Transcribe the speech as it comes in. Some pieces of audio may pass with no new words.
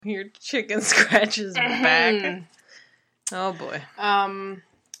Your chicken scratches back. Oh boy. Bum,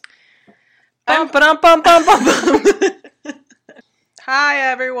 ba-dum, bum, bum, bum, bum. Hi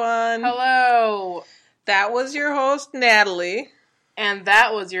everyone. Hello. That was your host Natalie. And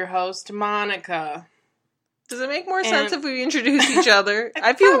that was your host Monica. Does it make more sense if we introduce each other?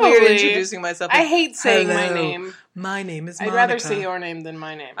 I feel Probably. weird introducing myself. I hate saying my Hello. name. My name is Monica. I'd rather say your name than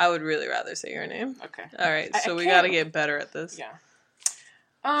my name. I would really rather say your name. Okay. Alright, so I we can't. gotta get better at this. Yeah.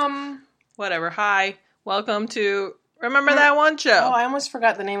 Whatever. Hi. Welcome to Remember That One Show. Oh, I almost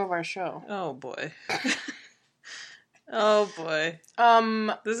forgot the name of our show. Oh boy. Oh boy.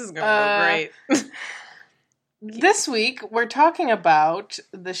 This is gonna go great. This week we're talking about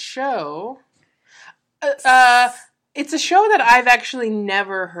the show. It's a show that I've actually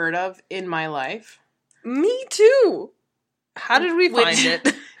never heard of in my life. Me too. How did we find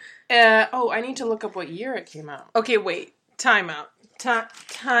it? I need to look up what year it came out. Okay, wait. Time out.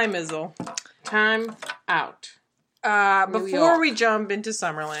 Time izzle. Time out. Before we jump into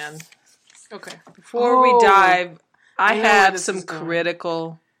Summerland, Okay. before we dive, I know where have this some is going.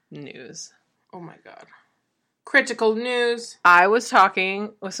 critical news. Oh my god. Critical news. I was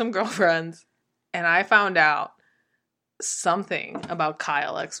talking with some girlfriends, and I found out something about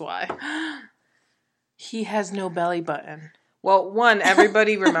Kyle XY. He has no belly button. Well, one,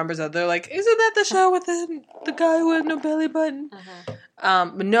 everybody remembers that. They're like, isn't that the show with the guy who had no belly button?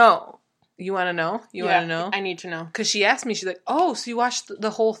 No. You want to know? You want to know? I need to know. Because she asked me, she's like, oh, so you watched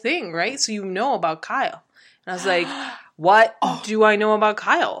the whole thing, right? So you know about Kyle. And I was like, what do I know about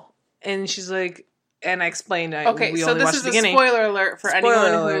Kyle? And she's like, and I explained, Okay, we so only this watched is the a beginning. spoiler alert for Spoiler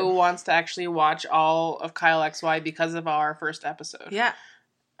anyone alert. who wants to actually watch all of Kyle XY because of our first episode. Yeah.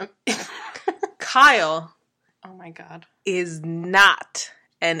 Kyle Oh my god. is not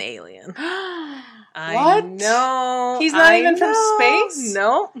an alien. I What? know. He's not I even from know. space?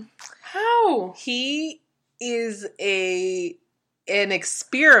 No. How? He is an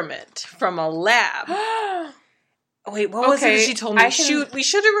experiment from a lab. Wait, what was it that she told me? Shoot, we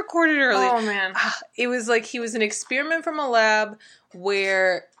should have recorded it earlier. Oh man. It was like he was an experiment from a lab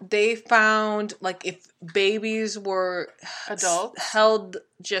where they found, like, if babies were Adults? held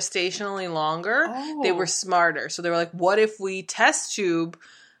gestationally longer, they were smarter. So they were like, what if we test tube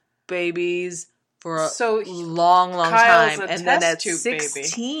babies for a long Kyle's time? a And then test at tube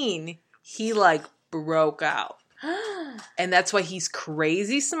 16, he, like, broke out. And that's why he's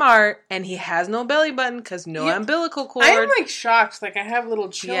crazy smart, and he has no belly button because no umbilical cord. I'm like shocked. Like I have little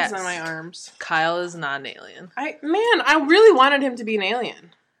chills on my arms. Kyle is not an alien. I really wanted him to be an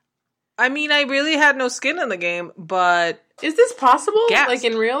alien. I mean, I really had no skin in the game, but Is this possible? Yes. Like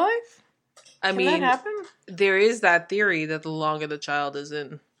in real life? Can that happen? There is that theory that the longer the child is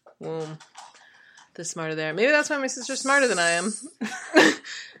in womb, the smarter they are. Maybe that's why my sister's smarter than I am.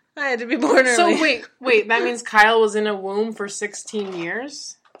 I had to be born early. So wait, that means Kyle was in a womb for 16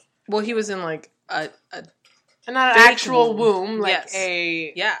 years? Well, he was in like a And not an fake actual womb, like Yes.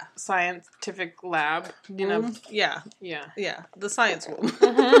 a scientific lab. womb. Yeah, Yeah. the science womb.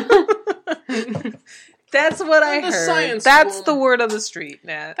 That's what I The heard. science That's womb. the word on the street,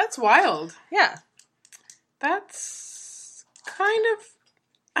 Nat. That's wild. Yeah. That's kind of...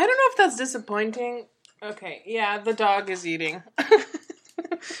 I don't know if that's disappointing. Okay, yeah, the dog is eating.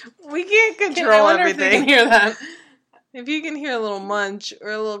 We can't I control wonder if everything. you can hear that. If you can hear a little munch or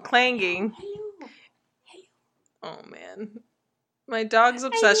a little clanging. Oh, man. My dog's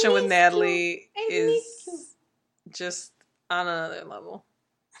obsession with Natalie is just on another level.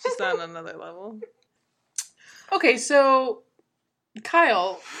 Just on another level. Okay, so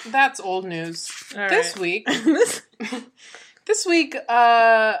Kyle, that's old news. All This right. week,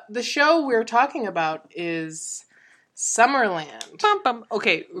 the show we're talking about is Summerland. Bum, bum.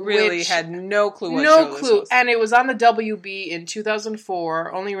 Okay, really Which- had no clue what show No this clue. was. And it was on the WB in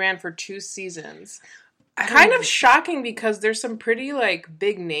 2004, only ran for 2 seasons. I don't Kind even- of shocking because there's some pretty, like,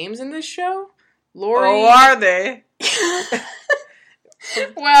 big names in this show. Lori. Oh, are they?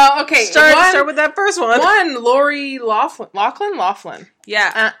 Well, okay. Start with that first one. Lori Laughlin.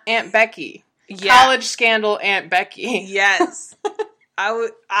 Yeah. Aunt Becky. Yeah. College scandal Aunt Becky. Yes. I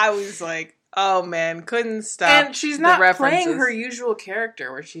was like, oh man, couldn't stop. And she's not the playing references. her usual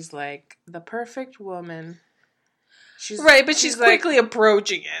character where she's like the perfect woman. Right, but she's quickly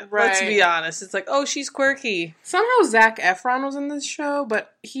approaching it. Right. Let's be honest. It's like, oh, she's quirky. Somehow Zac Efron was in this show,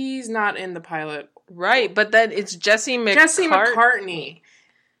 but he's not in the pilot. Right, but then it's Jesse McCartney.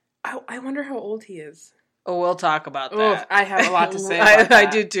 I wonder how old he is. Oh, we'll talk about Oh, that. I have a lot to say about that. I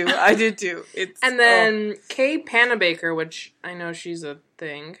did too. It's And then Kay Panabaker, which I know she's a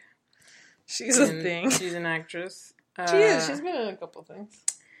thing. she's a thing. She's an actress. She is. She's been in a couple things.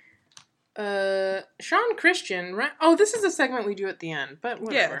 Sean Christian, right? Oh, this is a segment we do at the end, but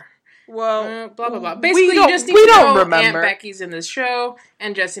whatever. Well, blah blah blah. Basically, you just need to know Aunt Becky's in this show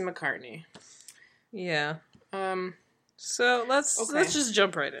and Jesse McCartney. Yeah. So let's just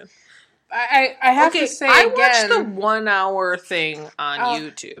jump right in. I have to say I again, watched the 1 hour thing on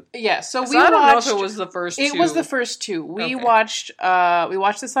YouTube. Yeah, so I don't know if it was the first two. It was the first two. We watched this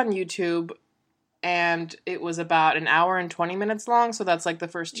on YouTube, and it was about an hour and 20 minutes long. So that's like the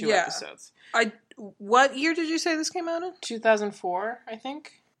first two episodes. What year did you say this came out in? 2004, I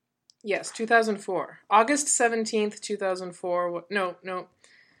think. Yes, 2004. August 17th, 2004. No.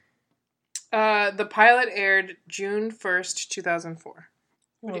 The pilot aired June 1st, 2004.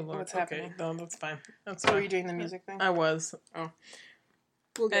 What's happening? No, that's fine. That's fine. Were you doing the music thing? I was. Oh.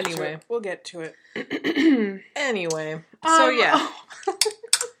 We'll get to it. Anyway. So, yeah.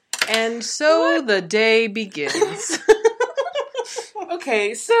 And so the day begins.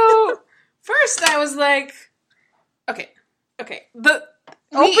 Okay, so first I was like, okay. The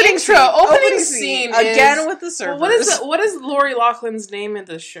opening scene again is, with the surfers. What is Lori Loughlin's name in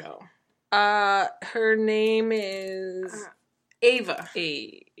this show? Her name is Ava.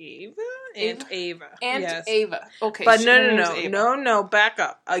 Aunt Ava. Aunt Ava. Okay. But no, back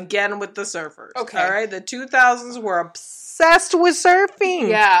up. Again with the surfers. Okay. All right. The 2000s were obsessed with surfing.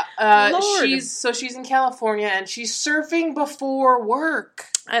 Yeah. She's in California and she's surfing before work.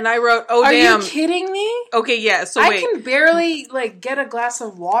 And I wrote, Are you kidding me? Okay, yeah. So I can barely get a glass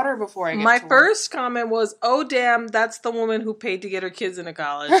of water before I get My to first comment was, oh damn, that's the woman who paid to get her kids into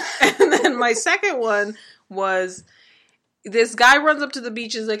college. And then my second one was, this guy runs up to the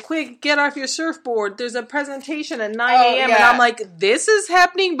beach and is like, quick, get off your surfboard. There's a presentation at 9 a.m. Yeah. And I'm like, this is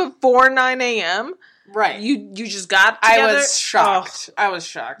happening before 9 a.m.? Right. You just got together? I was shocked. I was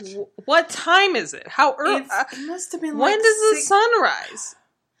shocked. What time is it? How early? It must have been when does the sun rise?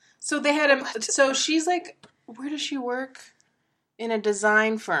 So they had so she's like, where does she work? In a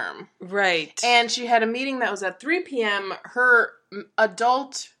design firm. Right. And she had a meeting that was at 3 p.m. Her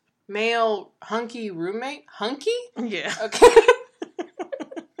adult male hunky roommate. Hunky? Yeah. Okay.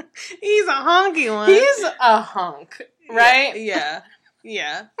 He's a hunky one. He's a hunk, right? Yeah. He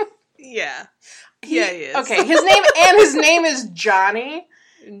is. Okay, his name is Johnny.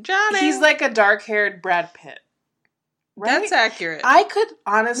 Johnny. He's like a dark-haired Brad Pitt. Right? That's accurate. I could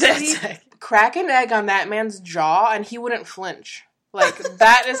honestly crack an egg on that man's jaw and he wouldn't flinch. Like,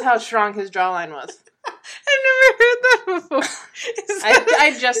 that is how strong his jawline was. I've never heard that before. Is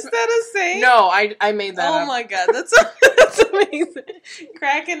that a saying? No, I made that up. Oh my god, that's amazing.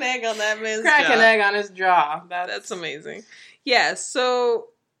 Crack an egg on that man's jaw. Crack an egg on his jaw. That's amazing. Yeah, so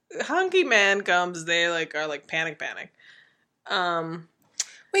hunky man comes, they are panic.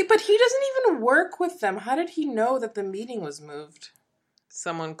 Wait, but he doesn't even work with them. How did he know that the meeting was moved?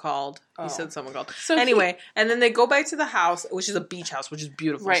 Someone called. Oh. He said someone called. So anyway, and then they go back to the house, which is a beach house, which is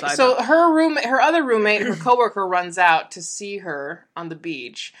beautiful. Right. So her other roommate, her coworker, runs out to see her on the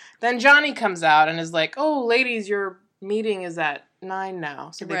beach. Then Johnny comes out and is like, "Oh, ladies, your meeting is at 9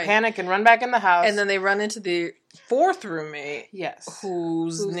 now." So they panic and run back in the house. And then they run into the fourth roommate. Yes.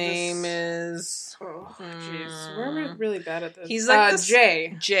 Whose name is... Oh, jeez. We're really bad at this. He's like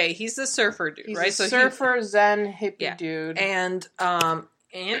Jay. Jay. He's the surfer dude, he's right? So surfer, zen, hippie dude. And Aunt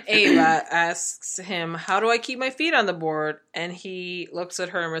Ava asks him, how do I keep my feet on the board? And he looks at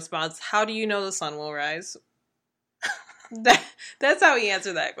her and responds, how do you know the sun will rise? That's how he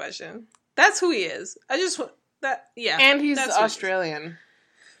answered that question. That's who he is. And he's Australian.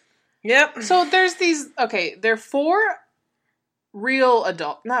 Yep. So there's they're 4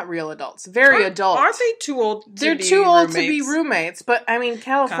 not real adults, very adult. Aren't they too old to They're be too old roommates? to be roommates, but I mean,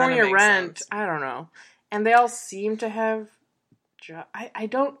 California rent, sense. I don't know. And they all seem to have I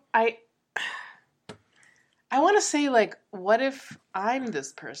want to say, what if I'm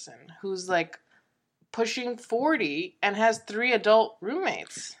this person who's pushing 40 and has 3 adult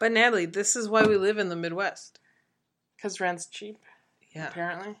roommates? But Natalie, this is why we live in the Midwest. Because rent's cheap. Yeah.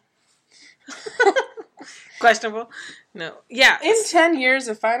 Apparently. Questionable. No. Yeah. In 10 years,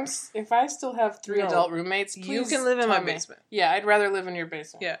 if I still have 3 adult roommates, please you can live in my basement. Yeah, I'd rather live in your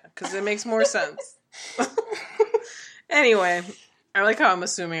basement. Yeah, because it makes more sense. Anyway, I like how I'm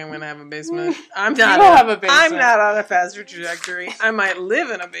assuming I'm going to have a basement. I'm not. You don't have a basement. I'm not on a faster trajectory. I might live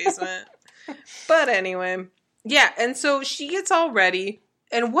in a basement. But anyway, yeah, and so she gets all ready.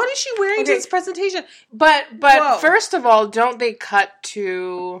 And what is she wearing to this presentation? But first of all, don't they cut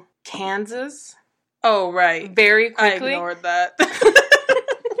to Kansas? Oh, right. Very quickly. I ignored that.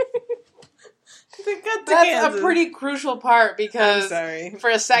 That's a pretty crucial part because for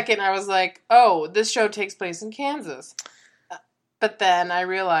a second I was like, oh, this show takes place in Kansas. But then I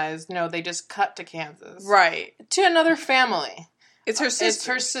realized, no, they just cut to Kansas. Right. To another family. It's her sister. It's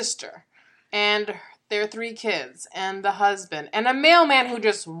her sister. And their 3 kids. And the husband. And a mailman who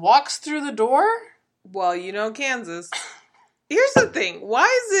just walks through the door. Well, Kansas. Here's the thing. Why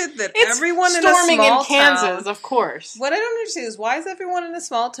is it that it's everyone in a small in Kansas, town, of course. What I don't understand is why is everyone in a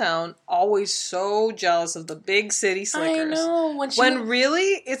small town always so jealous of the big city slickers? I know. When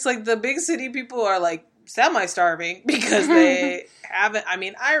really, it's like the big city people are like semi-starving because they haven't. I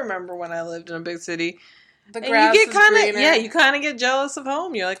mean, I remember when I lived in a big city. The grass you get is greener. Yeah, you kind of get jealous of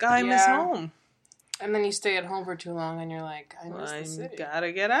home. You're like, I miss home. And then you stay at home for too long and you're like, I miss the city.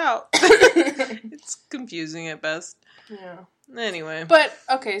 Gotta get out. It's confusing at best. Yeah. Anyway. But,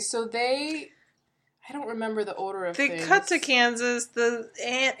 okay, so I don't remember the order of things. They cut to Kansas. The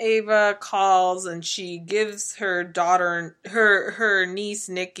Aunt Ava calls and she gives her daughter, her niece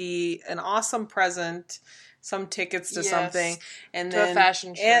Nikki, an awesome present, some tickets to something. And to then a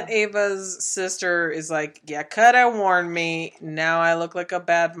fashion show. Aunt Ava's sister is like, yeah, could have warned me. Now I look like a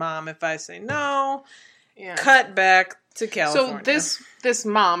bad mom if I say no. Yeah. Cut back to California. So this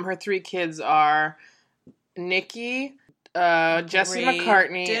mom, her 3 kids are Nikki, Jesse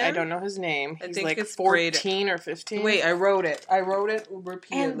McCartney. I don't know his name. He's like 14 or 15. Wait, I wrote it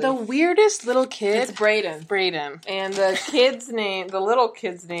repeatedly. And the weirdest little kid. It's Braden. And the little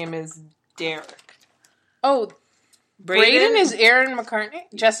kid's name is Derek. Oh, Braden is Aaron McCartney?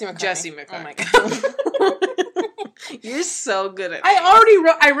 Jesse McCartney. Oh my god. You're so good at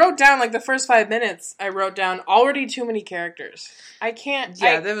I wrote down, like, the first 5 minutes, I wrote down already too many characters. I can't.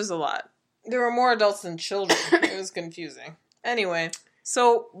 Yeah, there was a lot. There were more adults than children. It was confusing. Anyway,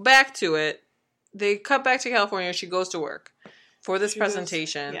 so back to it. They cut back to California. She goes to work for this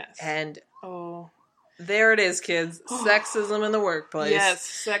presentation. Yes. And there it is, kids. Sexism in the workplace. Yes,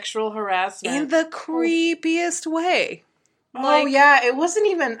 sexual harassment. In the creepiest way. It wasn't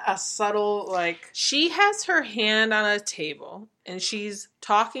even a subtle, like... She has her hand on a table, and she's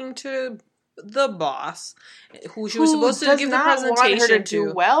talking to the boss, who she was supposed to give the presentation want her to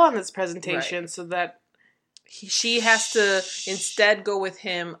do well on this presentation, so that she has to instead go with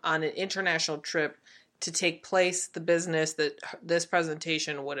him on an international trip to take place the business that this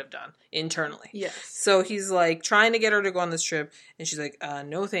presentation would have done internally. Yes. So he's like trying to get her to go on this trip, and she's like,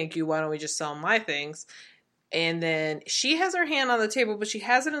 no thank you, why don't we just sell my things? And then she has her hand on the table, but she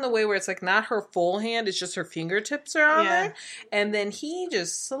has it in the way where it's like not her full hand, it's just her fingertips are on there. And then he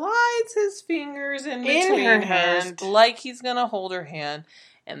just slides his fingers in between her hers hand, like he's going to hold her hand.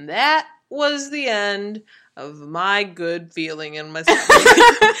 And that was the end of my good feeling in my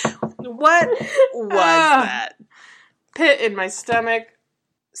stomach. What was that? Pit in my stomach.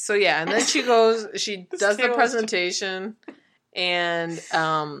 So yeah, and then she does the presentation, and he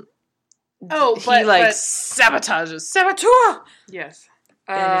sabotages. Saboteur! Yes.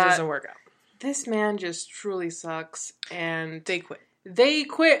 And it doesn't work out. This man just truly sucks, and they quit. They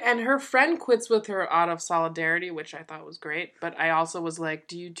quit, and her friend quits with her out of solidarity, which I thought was great, but I also was like,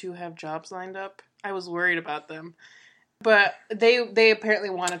 do you two have jobs lined up? I was worried about them. But they apparently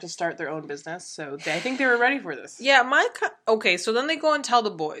wanted to start their own business, so I think they were ready for this. Yeah, okay, so then they go and tell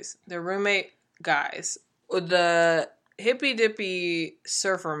the boys, their roommate guys, the hippy-dippy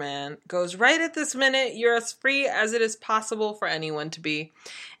surfer man goes, right at this minute, you're as free as it is possible for anyone to be.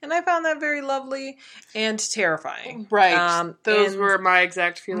 And I found that very lovely and terrifying. Right. Those were my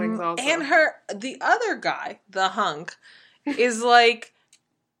exact feelings also. And the other guy, the hunk, is like,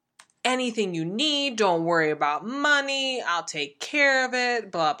 anything you need, don't worry about money, I'll take care of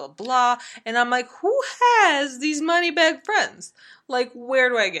it, blah, blah, blah. And I'm like, who has these money bag friends? Like, where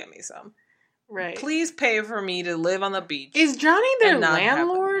do I get me some? Right. Please pay for me to live on the beach. Is Johnny their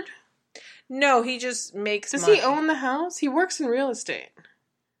landlord? No, he just makes money. Does he own the house? He works in real estate.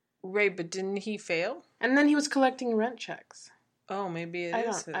 Right, but didn't he fail? And then he was collecting rent checks. Oh, maybe it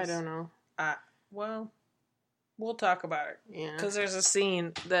is his. I don't know. Well, we'll talk about it. Yeah. Because there's a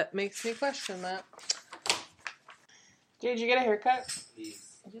scene that makes me question that. Did you get a haircut? You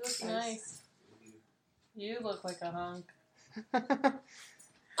look nice. You look like a hunk.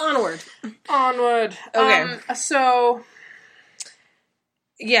 Onward. Okay. So.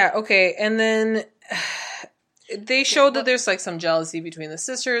 Yeah, okay. And then they showed that there's like some jealousy between the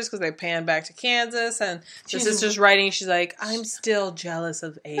sisters because they pan back to Kansas and the sister's writing. She's like, I'm still jealous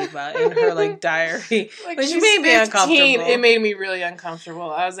of Ava in her like diary. Like, which made me uncomfortable. It made me really uncomfortable.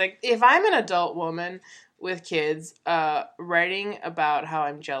 I was like, if I'm an adult woman with kids writing about how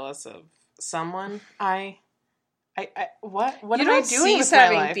I'm jealous of someone, I What you am I doing with my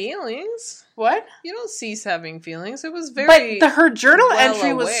having life? feelings. What? You don't cease having feelings. It was very. But her journal well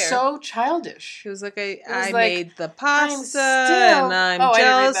entry was aware. so childish. It was like was I like, made the pasta I'm and I'm I didn't read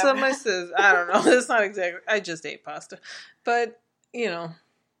jealous that. of my sister. I don't know. That's not exactly. I just ate pasta, but you know,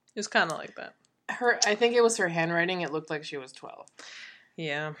 it was kind of like that. I think it was her handwriting. It looked like she was 12.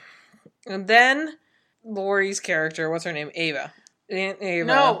 Yeah, and then Lori's character, what's her name? Ava. Aunt Ava.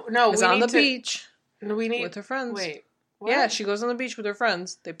 No, is we on need the to, beach We need with her friends. Wait. What? Yeah, she goes on the beach with her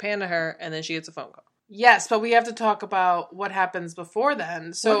friends. They pan to her, and then she gets a phone call. Yes, but we have to talk about what happens before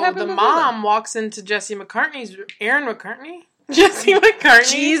then. So the before mom walks into Jesse McCartney's... Aaron McCartney? Jesse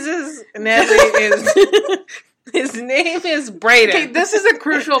McCartney? Jesus. Natalie is... His name is Brayden. Okay, this is a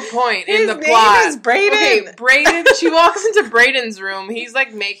crucial point in the plot. His name is Brayden. Okay, Brayden, she walks into Brayden's room. He's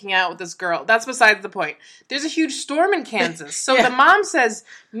like making out with this girl. That's besides the point. There's a huge storm in Kansas. So the mom says,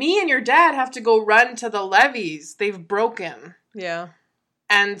 me and your dad have to go run to the levees. They've broken. Yeah.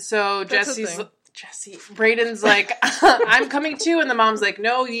 And so Brayden's like, I'm coming too. And the mom's like,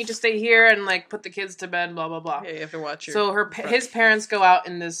 no, you need to stay here and like put the kids to bed, blah, blah, blah. Yeah, you have to watch your... So his parents go out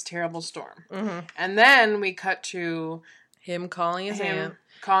in this terrible storm. Mm-hmm. And then we cut to him calling his aunt.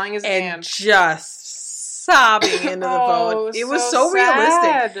 And just sobbing into the phone. It was so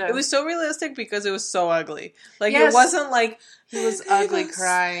sad. realistic. It was so realistic because it was so ugly. Like, yes. It wasn't like... He was ugly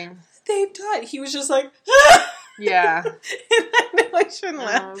crying. They died. He was just like... Yeah. And I know I shouldn't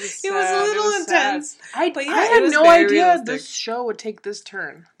laugh. It was a little intense. I had no idea this show would take this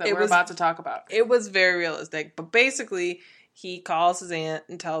turn that we're about to talk about. It was very realistic. But basically, he calls his aunt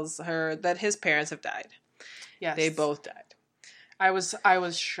and tells her that his parents have died. Yes. They both died. I was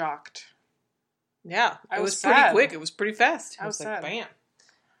shocked. Yeah. It was sad. pretty quick. It was pretty fast. I was sad. Like, bam.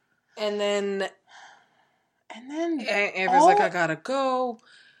 And then Amber's like, I gotta go.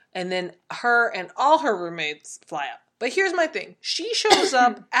 And then her and all her roommates fly out. But here's my thing. She shows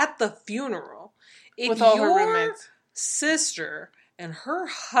up at the funeral. If with all your her roommates. sister and her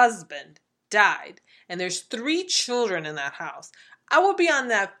husband died, and there's 3 children in that house, I would be on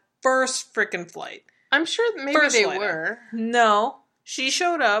that first freaking flight. I'm sure maybe they were. No. She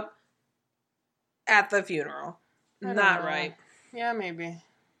showed up at the funeral. Not right. Yeah, maybe.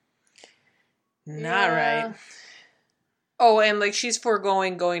 Not right. Oh, and like she's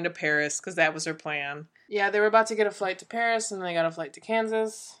foregoing going to Paris because that was her plan. Yeah, they were about to get a flight to Paris, and they got a flight to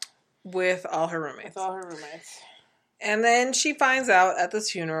Kansas. With all her roommates. And then she finds out at this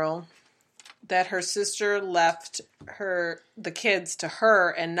funeral that her sister left the kids to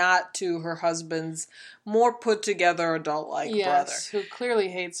her and not to her husband's more put together adult-like brother. Who clearly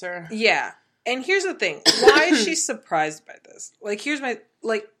hates her. Yeah. And here's the thing. Why is she surprised by this? Like, here's my...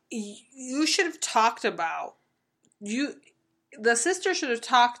 Like, you should have talked about... The sister should have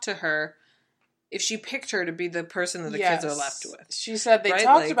talked to her if she picked her to be the person that the kids are left with. She said they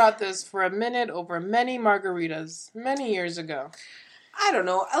talked about this for a minute over many margaritas many years ago. I don't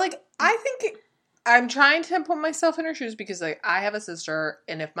know. Like, I think I'm trying to put myself in her shoes because, like, I have a sister,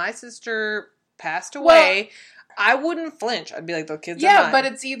 and if my sister passed away, I wouldn't flinch. I'd be like, the kids are mine. Yeah, but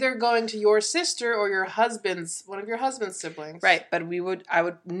it's either going to your sister or one of your husband's siblings. Right, but I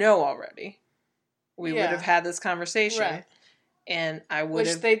would know already. We would have had this conversation. Right. And I would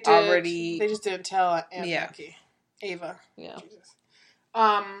have already... They just didn't tell Aunt Becky. Ava. Yeah. Jesus.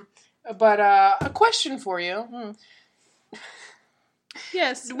 But a question for you.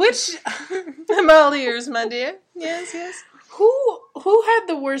 Yes. Which... I'm all ears, my dear. Yes. Who had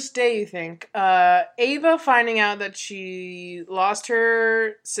the worst day, you think? Ava finding out that she lost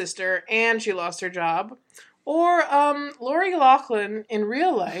her sister and she lost her job? Or Lori Loughlin in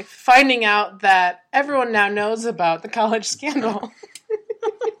real life finding out that everyone now knows about the college scandal.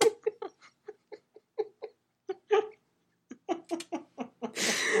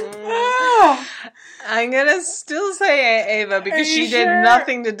 I'm going to still say Ava because she did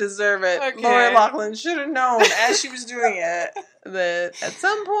nothing to deserve it. Okay. Lori Loughlin should have known as she was doing it that at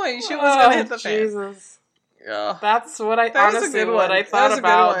some point she was going to hit the fan. Jesus. Oh, that's what I thought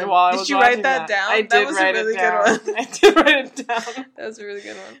about while I was watching. Did you write that down? I did write it down. I did write it down. That was a really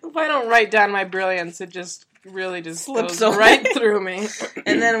good one. If I don't write down my brilliance, it just really just slips goes right through me.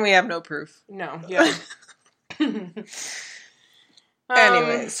 And then we have no proof. No, yeah.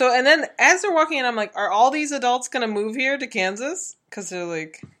 Anyway, so and then as they're walking in, I'm like, are all these adults going to move here to Kansas? Because they're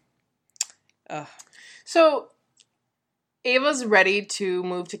like, So Ava's ready to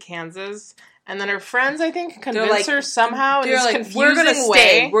move to Kansas, And then her friends, I think, convince her somehow in this confusing we're gonna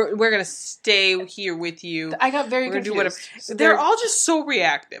stay. way. We're gonna stay here with you. I got very confused. Do whatever. So they're all just so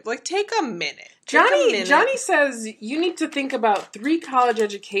reactive. Like, take a minute. Johnny says you need to think about 3 college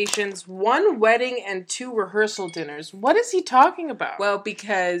educations, 1 wedding, and 2 rehearsal dinners. What is he talking about? Well,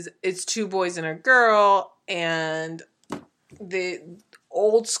 because it's 2 boys and a girl, and the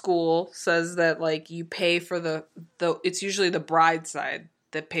old school says that, like, you pay for the it's usually the bride side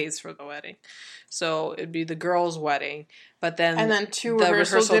that pays for the wedding. So it'd be the girl's wedding, but then 2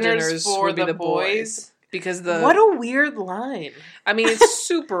 rehearsal dinners for the boys. Because what a weird line. I mean, it's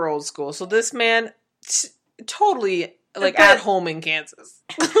super old school. So this man, totally, like, at home in Kansas.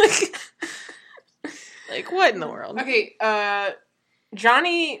 like, what in the world? Okay,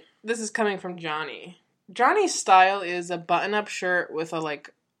 Johnny, this is coming from Johnny. Johnny's style is a button-up shirt with a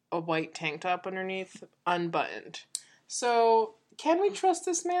white tank top underneath, unbuttoned. So, can we trust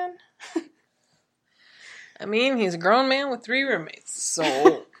this man? I mean, he's a grown man with 3 roommates,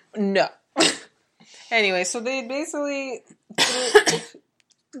 so no. Anyway, so they basically...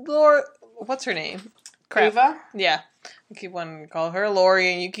 Laura... What's her name? Crap. Ava? Yeah. I keep wanting to call her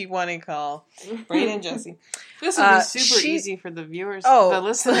Lori, and you keep wanting to call Brayden and Jesse. This would be super easy for the viewers, the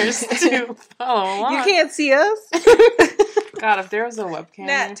listeners to follow along. You can't see us? God, if there was a webcam...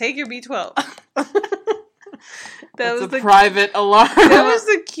 Nat, take your B12. That was a private alarm. That was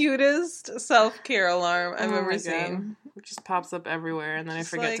the cutest self-care alarm I've ever seen. It just pops up everywhere, and then I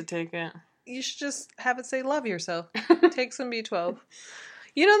forget to take it. You should just have it say, love yourself. Take some B12.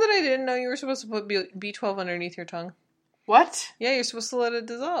 You know that I didn't know you were supposed to put B12 underneath your tongue? What? Yeah, you're supposed to let it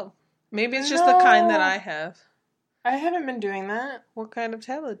dissolve. Maybe it's just the kind that I have. I haven't been doing that. What kind of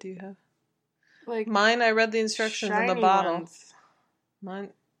tablet do you have? Like mine, I read the instructions on the bottle. Ones. Mine...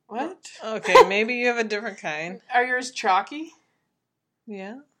 What? Okay, maybe you have a different kind. Are yours chalky?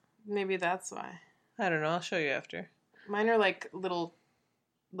 Yeah. Maybe that's why. I don't know. I'll show you after. Mine are like little,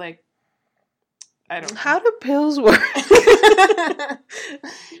 like, I don't know. How do pills work?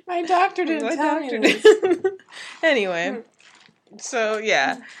 My doctor didn't tell me this. Anyway, so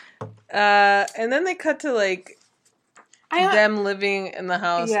yeah. And then they cut to, like, them living in the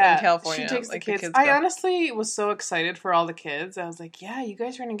house in California. She takes the kids. I honestly was so excited for all the kids. I was like, yeah, you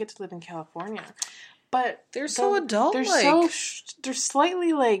guys are going to get to live in California. But they're so adult. They're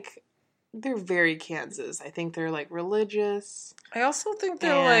slightly, like, they're very Kansas. I think they're, like, religious. I also think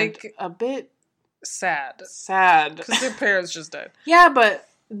they're, like, a bit sad. Because their parents just died. Yeah, but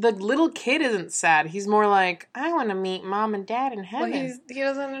the little kid isn't sad. He's more like, I want to meet mom and dad in heaven. Well, he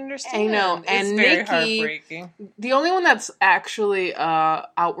doesn't understand. I know. And it's very Nikki, heartbreaking. The only one that's actually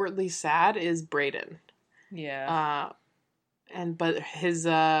outwardly sad is Brayden. Yeah. But his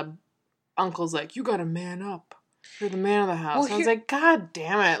uncle's like, you gotta man up. You're the man of the house. Well, I was like, God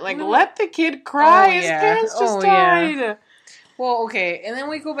damn it. Like, let the kid cry. His parents just died. Yeah. Well, okay. And then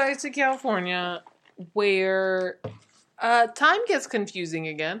we go back to California where time gets confusing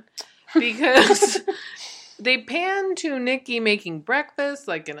again because they pan to Nikki making breakfast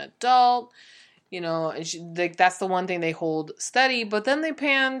like an adult, you know, and that's the one thing they hold steady. But then they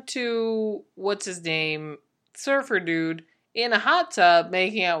pan to, what's his name, surfer dude in a hot tub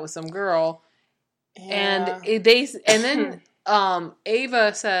making out with some girl. Yeah. And then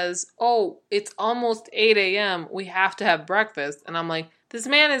Ava says, oh, it's almost 8 a.m. We have to have breakfast. And I'm like, this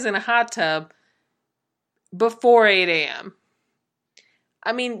man is in a hot tub before 8 a.m.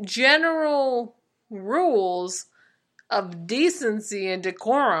 I mean, general rules of decency and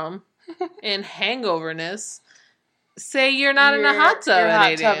decorum and hangoverness say you're not in a hot tub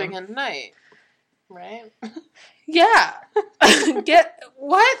at 8 a.m. You're hot tubbing at night, right? Yeah.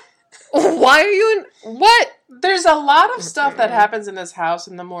 What? Why are you in... What? There's a lot of stuff that happens in this house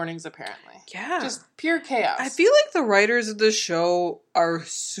in the mornings, apparently. Yeah. Just pure chaos. I feel like the writers of this show are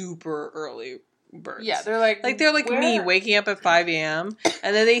super early birds. Yeah, they're like me, waking up at 5 a.m.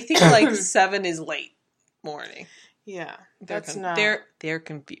 and then they think like 7 is late morning. Yeah, they're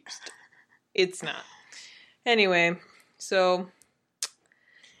confused. It's not. Anyway, so...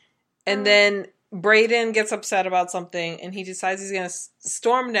 And then Brayden gets upset about something, and he decides he's going to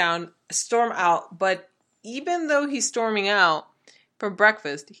storm out, but even though he's storming out for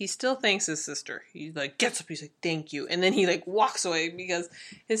breakfast, he still thanks his sister. He, like, gets up, he's like, thank you, and then he, like, walks away because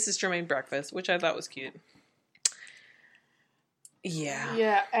his sister made breakfast, which I thought was cute. Yeah.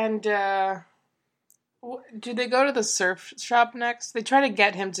 Yeah, and, do they go to the surf shop next? They try to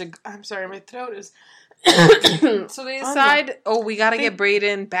get him to... I'm sorry, my throat is... So they decide, we gotta get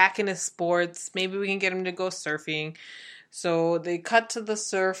Brayden back into sports. Maybe we can get him to go surfing. So they cut to the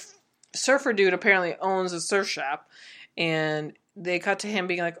surfer dude apparently owns a surf shop. And they cut to him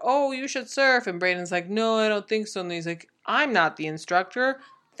being like, oh, you should surf. And Brayden's like, no, I don't think so. And he's like, I'm not the instructor.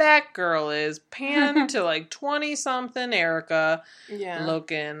 That girl is. Pan to like 20-something Erica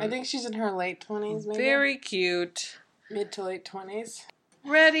looking. I think she's in her late 20s, maybe. Very cute. Mid to late 20s.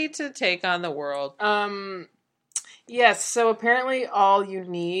 Ready to take on the world. Yes, so apparently all you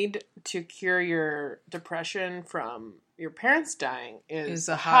need to cure your depression from your parents dying is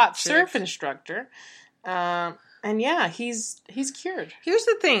a hot surf instructor. And yeah, he's cured. Here's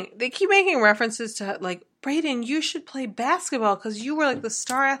the thing. They keep making references to, like, Brayden, you should play basketball because you were, like, the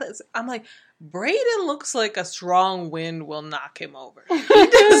star athlete. I'm like, Brayden looks like a strong wind will knock him over. He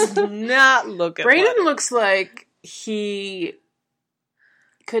does not look athletic. Brayden looks like he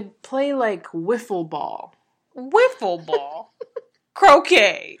could play, like, wiffle ball. Wiffle ball?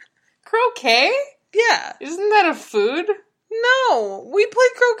 Croquet. Croquet? Yeah. Isn't that a food? No. We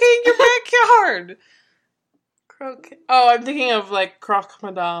played croquet in your backyard. Croquet. Oh, I'm thinking of, like, croque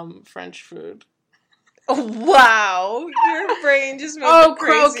madame French food. Oh, wow. Your brain just made Oh,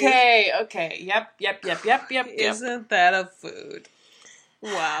 croquet. Okay. Yep. Isn't that a food?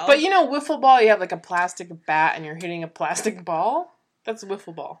 Wow. But you know, wiffle ball, you have, like, a plastic bat and you're hitting a plastic ball? That's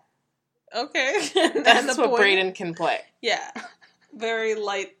wiffle ball. Okay. That's what Brayden can play. Yeah. Very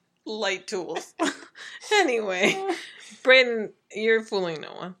light tools. Anyway. Brayden, you're fooling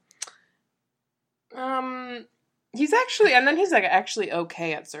no one. He's actually, and then he's like actually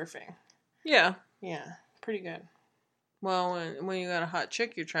okay at surfing. Yeah. Yeah, pretty good. Well, when you got a hot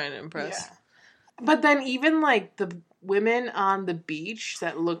chick you're trying to impress. Yeah. But then even like the women on the beach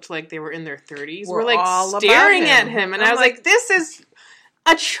that looked like they were in their 30s were like staring at him. And I was like, this is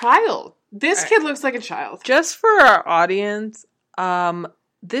a child. This kid looks like a child. Just for our audience,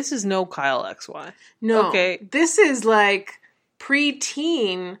 this is no Kyle XY. No. Okay. This is like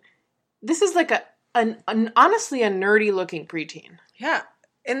preteen. This is like an honestly a nerdy looking preteen. Yeah.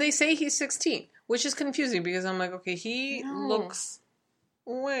 And they say he's 16, which is confusing because I'm like, okay, he looks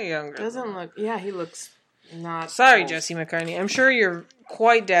way younger. Doesn't look. Yeah, he looks not. Sorry, old. Jesse McCartney. I'm sure you're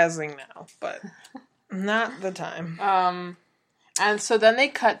quite dazzling now, but not the time. And so then they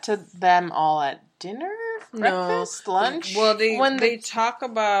cut to them all at dinner, breakfast, lunch. Well, they talk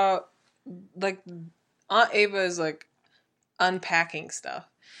about like Aunt Ava is like unpacking stuff,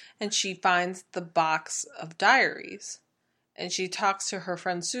 and she finds the box of diaries. And she talks to her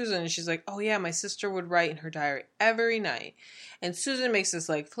friend Susan, and she's like, oh yeah, my sister would write in her diary every night. And Susan makes this,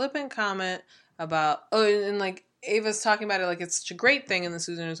 like, flippant comment about, and like, Ava's talking about it like it's such a great thing, and then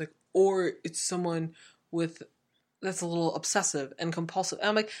Susan is like, or it's someone that's a little obsessive and compulsive. And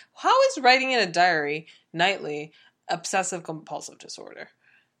I'm like, how is writing in a diary nightly obsessive compulsive disorder?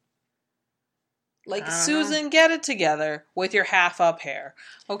 Like, Susan, get it together with your half-up hair.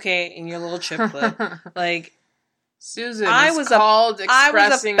 Okay, and your little chip clip. Like... Susan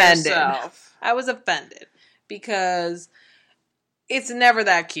expressing herself. I was offended because it's never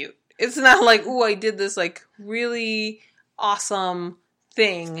that cute. It's not like, ooh, I did this like really awesome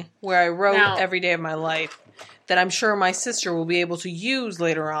thing where I wrote every day of my life that I'm sure my sister will be able to use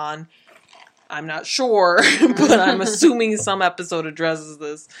later on. I'm not sure, but I'm assuming some episode addresses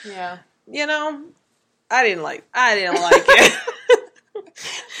this. Yeah. You know, I didn't like it.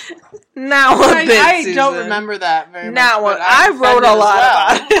 Now I don't remember that very much. Now I wrote a lot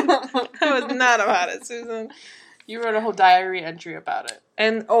about it. I was not about it, Susan. You wrote a whole diary entry about it.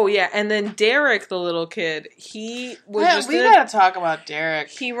 And and then Derek, the little kid, he was we gotta talk about Derek.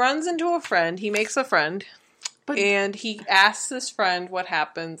 He runs into a friend. He makes a friend, and he asks this friend what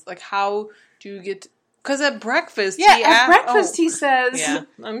happens. Like, how do you get? Because at breakfast, he says, "Yeah,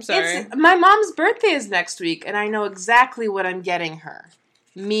 I'm sorry. My mom's birthday is next week, and I know exactly what I'm getting her."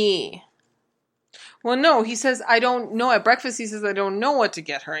 Me. Well, no, he says, I don't know. At breakfast, he says, I don't know what to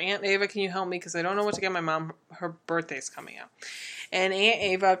get her. Aunt Ava, can you help me? Because I don't know what to get my mom. Her birthday's coming up. And Aunt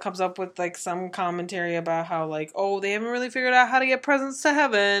Ava comes up with, like, some commentary about how, like, oh, they haven't really figured out how to get presents to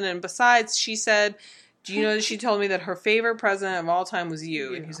heaven. And besides, she said, do you know that she told me that her favorite present of all time was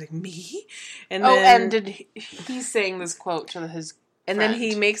you? And he's like, me? And then, he's saying this quote to his And friend. then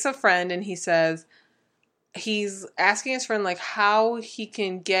he makes a friend, and he says, he's asking his friend, like, how he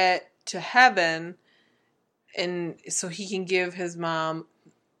can get to heaven, and so he can give his mom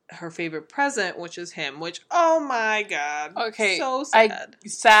her favorite present, which is him, which, oh my God. Okay. So sad.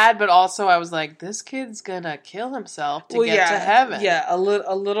 Sad, but also I was like, this kid's gonna kill himself to get to heaven. Yeah, a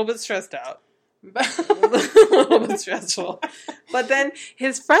little bit stressed out. A little bit stressful. But then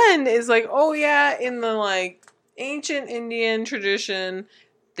his friend is like, oh yeah, in the, like, ancient Indian tradition,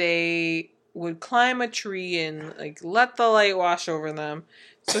 they would climb a tree and, like, let the light wash over them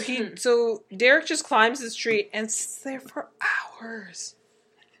So Derek just climbs this tree and sits there for hours.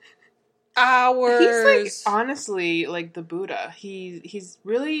 Hours. He's like honestly like the Buddha. He's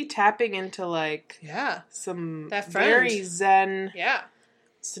really tapping into like some very zen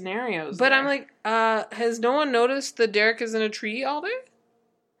scenarios. But there. I'm like, has no one noticed that Derek is in a tree all day?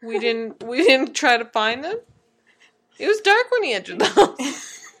 We didn't try to find him. It was dark when he entered the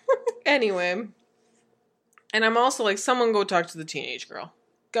house. Anyway, and I'm also like, someone go talk to the teenage girl.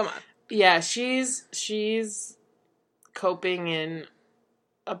 Come on. Yeah, she's coping in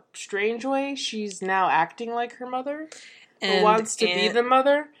a strange way. She's now acting like her mother, who wants to be the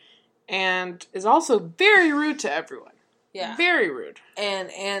mother, and is also very rude to everyone. Yeah, very rude.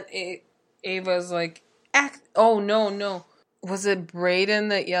 And Ava's like, oh no. Was it Brayden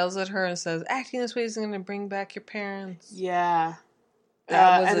that yells at her and says, acting this way isn't going to bring back your parents? Yeah.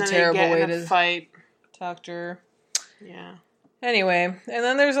 That was a terrible way to fight. Talk to her. Yeah. Anyway, and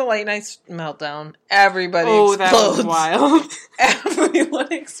then there's a late night meltdown. Everybody explodes. That was wild.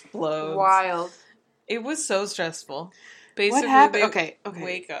 Everyone explodes. Wild. It was so stressful. Basically, what happened? Okay.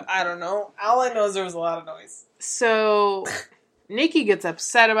 Wake up. I don't know. All I know is there was a lot of noise. So, Nikki gets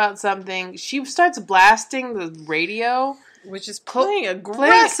upset about something. She starts blasting the radio. Which is playing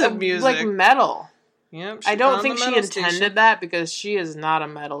aggressive music. Like metal. Yep. I don't think she intended that because she is not a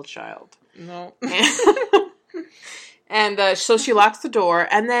metal child. No. And so she locks the door.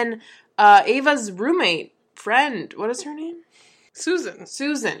 And then Ava's roommate, friend, what is her name?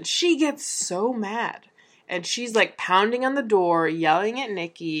 Susan. She gets so mad. And she's like pounding on the door, yelling at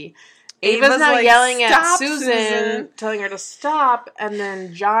Nikki. Ava's now like, yelling at Susan, telling her to stop. And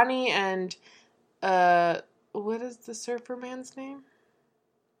then Johnny and... what is the surfer man's name?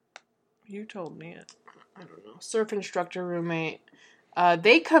 You told me it. I don't know. Surf instructor roommate.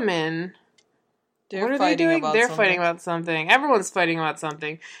 They come in. What are they doing? They're fighting about something. Everyone's fighting about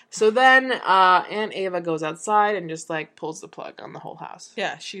something. So then Aunt Ava goes outside and just like pulls the plug on the whole house.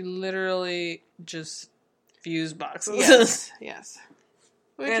 Yeah, she literally just fused boxes. Yes.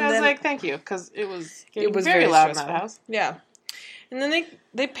 Which I was like, thank you, because it was very loud in that house. Yeah. And then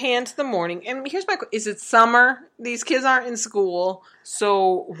they pan to the morning. And here's my question. Is it summer? These kids aren't in school.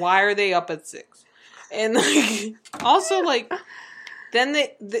 So why are they up at 6? And like, also like, then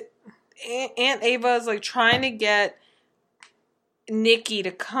Aunt Ava is like trying to get Nikki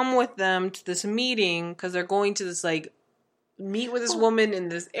to come with them to this meeting. Because they're going to this like, meet with this woman in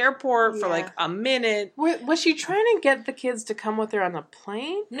this airport for like a minute. Was she trying to get the kids to come with her on the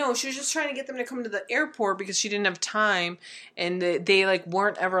plane? No, she was just trying to get them to come to the airport because she didn't have time, and they like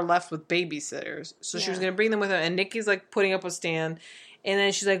weren't ever left with babysitters. So she was going to bring them with her, and Nikki's like putting up a stand, and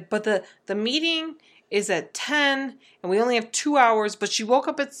then she's like, but the meeting is at 10, and we only have 2 hours, but she woke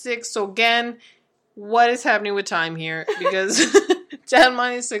up at 6, so again, what is happening with time here? Because 10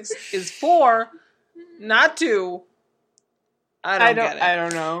 minus 6 is 4, not 2. I don't get it. I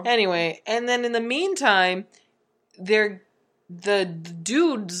don't know. Anyway, and then in the meantime, the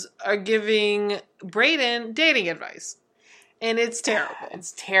dudes are giving Brayden dating advice. And it's terrible.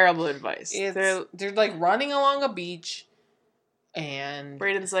 It's terrible advice. They're like running along a beach, and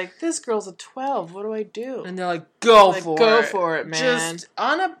Brayden's like, this girl's a 12. What do I do? And they're like, go for it, man. Just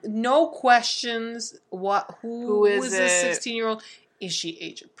no questions. Who is this 16-year-old? Is she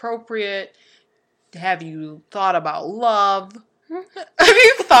age appropriate? Have you thought about love? Have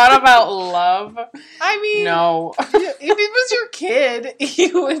you thought about love? I mean, no. If it was your kid,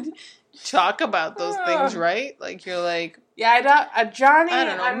 you would talk about those things, right? Like, you're like... Yeah, Johnny... I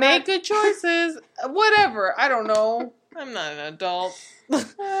don't know. Make good choices. Whatever. I don't know. I'm not an adult.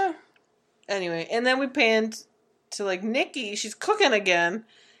 Anyway, and then we panned to, like, Nikki. She's cooking again.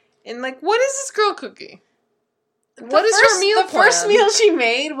 And, like, what is this girl cooking? What is her meal plan? The first meal she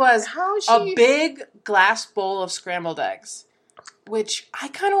made was a big glass bowl of scrambled eggs. Which I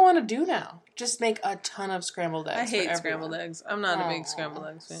kind of want to do now. Just make a ton of scrambled eggs. I hate scrambled eggs. I'm not a big scrambled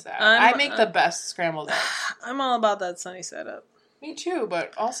eggs fan. I make the best scrambled eggs. I'm all about that sunny setup. Me too,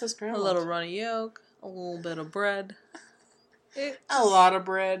 but also scrambled. A little runny yolk, a little bit of bread. A lot of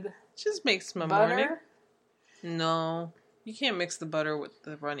bread. Just makes my butter? morning. No. You can't mix the butter with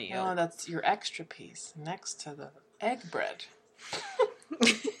the runny yolk. No, that's your extra piece next to the egg bread.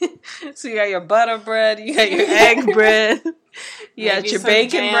 So you got your butter bread, you got your egg bread, you got your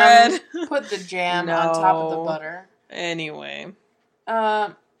bacon bread. Put the jam on top of the butter. Anyway.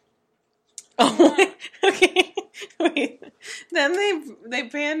 Okay. Wait. Then they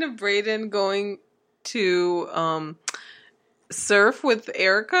pan to Brayden going to surf with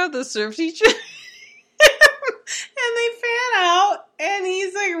Erica, the surf teacher. And they fan out, and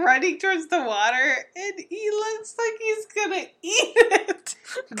he's like running towards the water, and he looks like he's gonna eat it.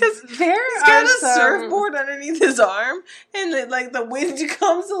 Because he's got a surfboard underneath his arm, and the wind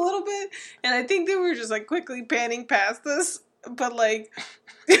comes a little bit, and I think they were just quickly panning past this, but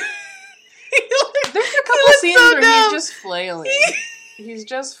there's a couple scenes where he's just flailing. He's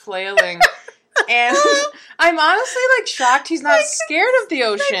just flailing. And I'm honestly shocked he's not scared of the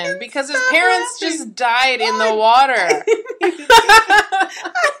ocean because his parents just died in the water.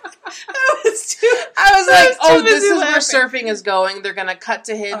 I was like, this is where surfing is going. They're going to cut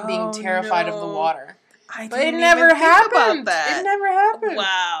to him being terrified of the water. But it never happened. It never happened.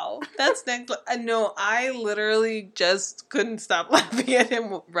 Wow. That's next. No, I literally just couldn't stop laughing at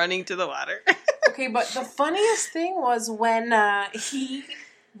him running to the water. Okay, but the funniest thing was when he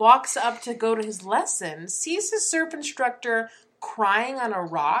walks up to go to his lesson, sees his surf instructor crying on a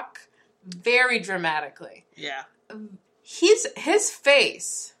rock very dramatically. Yeah. His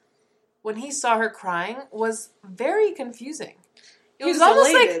face when he saw her crying was very confusing. It was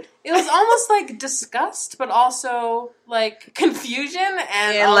almost like disgust, but also confusion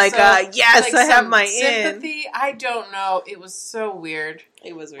and also, yes, I have my sympathy. I don't know. It was so weird.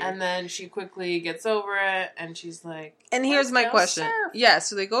 It was weird. And then she quickly gets over it, and she's like, and here's my question. Surf. Yeah,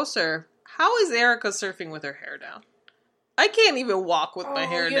 so they go surf. How is Erica surfing with her hair down? I can't even walk with my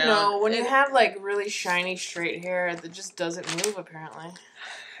hair down. You know, when you have really shiny straight hair that just doesn't move, apparently.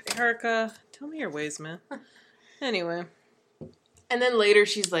 Erica, tell me your ways, man. Anyway. And then later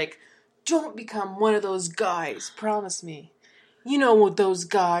she's like, don't become one of those guys, promise me. You know what, those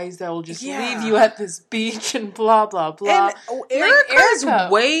guys that will just leave you at this beach and blah, blah, blah. And Erica's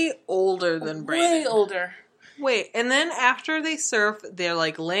way older than Brayden. Way older. Wait, and then after they surf, they're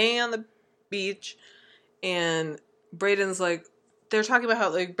laying on the beach, and Brayden's they're talking about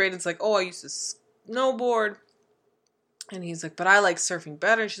how Brayden's oh, I used to snowboard. And he's like, but I like surfing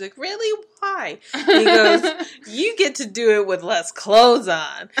better. And she's like, really? Why? And he goes, you get to do it with less clothes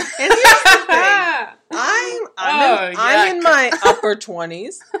on. And here's the thing. I'm in my upper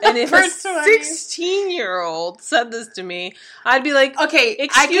 20s. And if a 16-year-old said this to me, I'd be like, okay,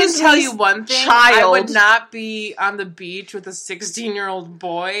 I can tell you one thing. Child. I would not be on the beach with a 16-year-old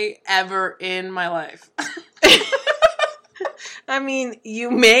boy ever in my life. I mean,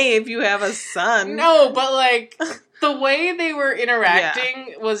 you may if you have a son. No, but the way they were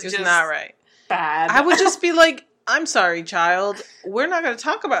interacting was just not right. Bad. I would just be like, I'm sorry, child. We're not going to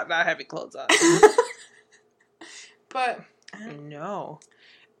talk about not having clothes on. But no.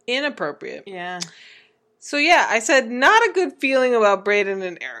 Inappropriate. Yeah. So yeah, I said not a good feeling about Brayden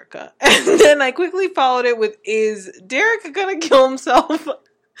and Erica. And then I quickly followed it with, is Derek going to kill himself?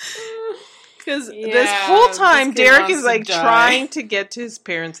 Because this whole time, Derek is trying to get to his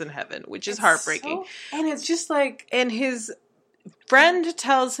parents in heaven, which is heartbreaking. And it's just and his friend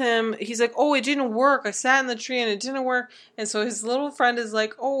tells him, he's like, oh, it didn't work. I sat in the tree and it didn't work. And so his little friend is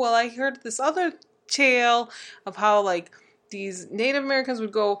like, oh, well, I heard this other tale of how these Native Americans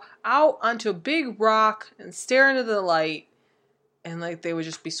would go out onto a big rock and stare into the light, and they would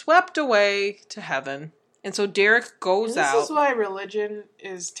just be swept away to heaven. And so Derek goes out. This is why religion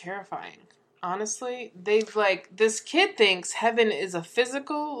is terrifying. Honestly, they've this kid thinks heaven is a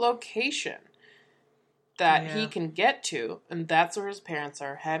physical location that he can get to, and that's where his parents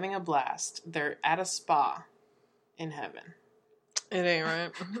are having a blast. They're at a spa in heaven. It ain't right.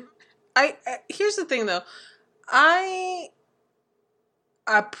 I here's the thing though. I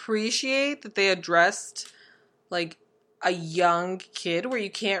appreciate that they addressed a young kid where you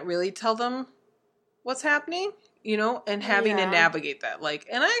can't really tell them what's happening. And having to navigate that.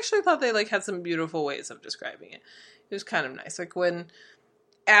 And I actually thought they, had some beautiful ways of describing it. It was kind of nice. When,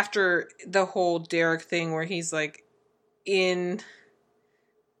 after the whole Derek thing where he's, in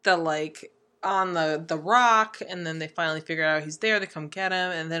the, on the rock, and then they finally figure out he's there, they come get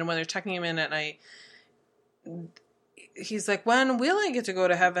him, and then when they're tucking him in at night, he's like, when will I get to go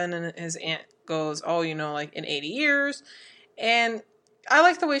to heaven? And his aunt goes, oh, in 80 years. And I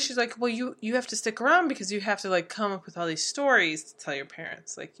like the way she's like, well, you have to stick around because you have to come up with all these stories to tell your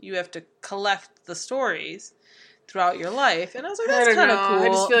parents. You have to collect the stories throughout your life. And I was like, that's kind of cool. I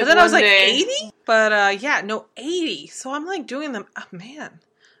just feel but then I was 80? But 80. So I'm doing them. Oh, man,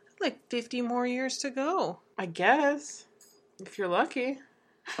 50 more years to go. I guess. If you're lucky.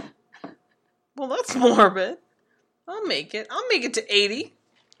 Well, that's morbid. I'll make it. I'll make it to 80.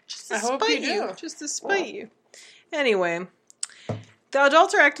 Just to spite you. Just to spite you. Anyway. The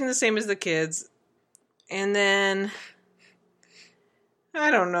adults are acting the same as the kids. And then,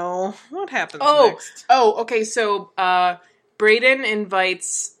 I don't know. What happens next? Oh, okay. So, Brayden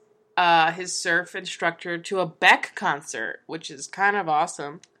invites his surf instructor to a Beck concert, which is kind of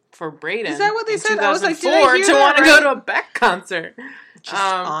awesome for Brayden. Is that what they said? I was like, did I hear to want to go to a Beck concert.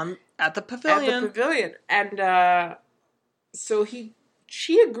 Just at the pavilion. At the pavilion. And so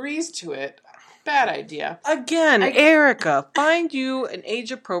she agrees to it. Bad idea. Again, Erica, find you an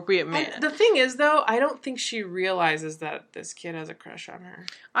age-appropriate man. And the thing is, though, I don't think she realizes that this kid has a crush on her.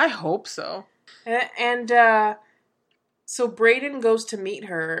 I hope so. And so Brayden goes to meet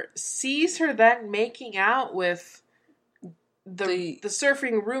her, sees her then making out with the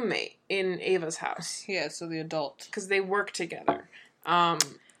surfing roommate in Ava's house. Yeah, so the adult. Because they work together. And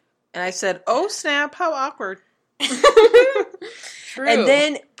I said, oh snap, how awkward. True. And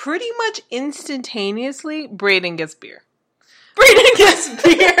then pretty much instantaneously, Brayden gets beer. Brayden gets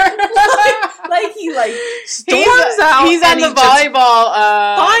beer. like he storms out. He's on the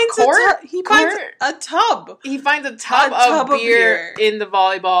volleyball court. He finds a tub. He finds a tub of beer in the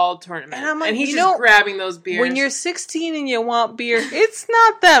volleyball tournament. And I'm like, and he's just grabbing those beers. When you're 16 and you want beer, it's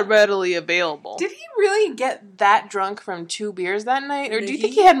not that readily available. Did he really get that drunk from 2 beers that night? Or do you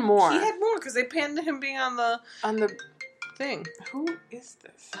think he had more? He had more because they panned to him being on the thing. Who is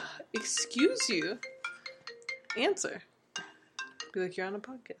this? Excuse you. Answer. Be like, you're on a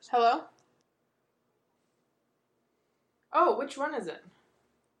podcast. Hello? Oh, which one is it?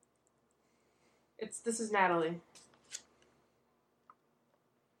 This is Natalie.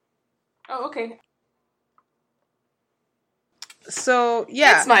 Oh, okay. So,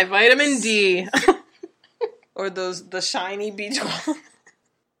 yeah. It's my vitamin D. Or the shiny B12.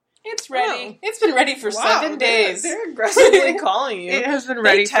 It's ready. Wow. It's been ready for 7 days. They're aggressively calling you. It has been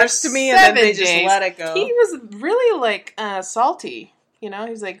ready for 7 days. And then they just let it go. He was really, salty. You know,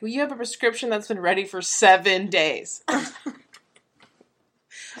 he's like, well, you have a prescription that's been ready for 7 days.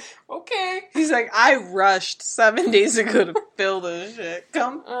 Okay. He's like, I rushed 7 days ago to fill this shit.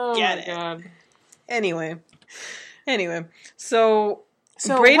 Come get it. God. Anyway. So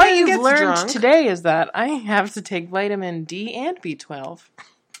Brayden what you've learned today is that I have to take vitamin D and B12.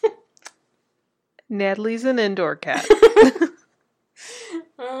 Natalie's an indoor cat.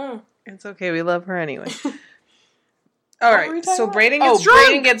 It's okay. We love her anyway. All right. So Brayden gets drunk.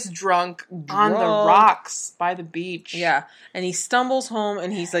 Brayden gets drunk on the rocks by the beach. Yeah. And he stumbles home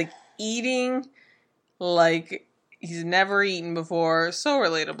and he's like eating like he's never eaten before. So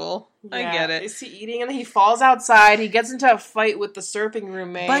relatable. Yeah, I get it. Is he eating? And then he falls outside. He gets into a fight with the surfing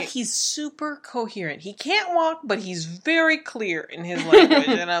roommate. But he's super coherent. He can't walk, but he's very clear in his language.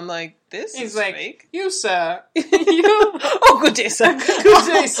 And I'm like, this is fake. You, sir. Oh, good day, sir. Good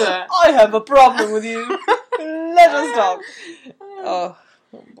day, sir. I have a problem with you. Let us talk. Oh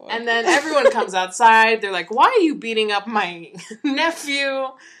boy. And then everyone comes outside. They're like, why are you beating up my nephew?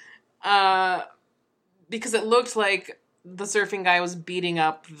 Because it looked like the surfing guy was beating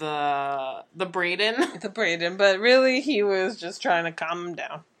up the Brayden. The Brayden, but really he was just trying to calm him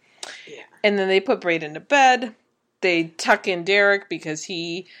down. Yeah. And then they put Brayden to bed. They tuck in Derek because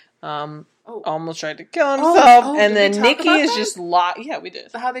he almost tried to kill himself. And then Nikki is just locked. Yeah, we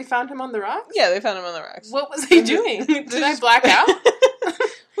did. How they found him on the rocks? Yeah, they found him on the rocks. What was he doing? Did I black out?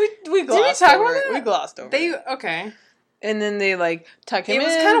 we glossed over it. We glossed over it. Okay. And then they, tuck him in. It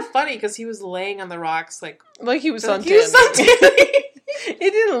was kind of funny because he was laying on the rocks, like he was suntanning. It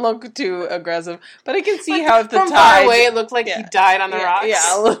didn't look too aggressive, but I can see how if the from tide... far away, it looked like he died on the rocks.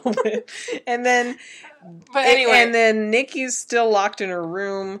 Yeah, a little bit. And then... But anyway... And then Nikki's still locked in her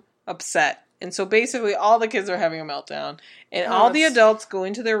room, upset. And so basically all the kids are having a meltdown. And all the adults go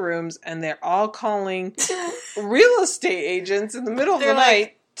into their rooms and they're all calling real estate agents in the middle of the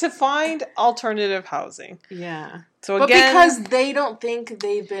night to find alternative housing. Yeah. So again, because they don't think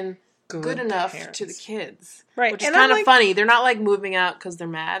they've been good enough parents. To the kids. Right. Which is kind of funny. They're not moving out because they're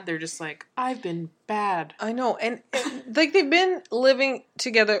mad. They're just I've been bad. I know. And they've been living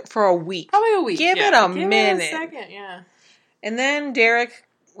together for a week. Probably a week. Give it a minute. Give it a second, yeah. And then Derek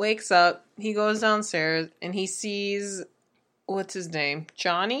wakes up. He goes downstairs and he sees, what's his name?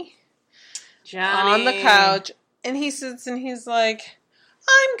 Johnny on the couch. And he sits and he's like,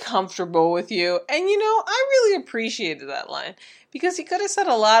 I'm comfortable with you. And I really appreciated that line. Because he could have said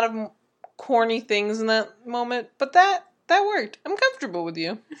a lot of corny things in that moment. But that worked. I'm comfortable with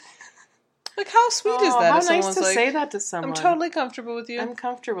you. How sweet is that? How nice to say that to someone. I'm totally comfortable with you. I'm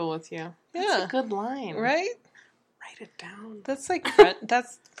comfortable with you. Yeah. That's a good line. Right? Write it down. That's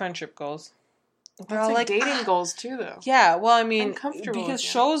that's friendship goals. That's dating goals too, though. Yeah, well, I mean, because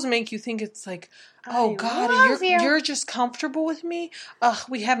shows make you think it's oh God, you're just comfortable with me. Ugh,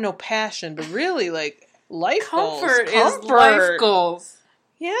 we have no passion, but really, life comfort is life goals.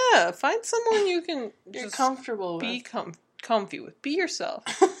 Yeah, find someone you can just comfortable with. Be comfy with. Be yourself.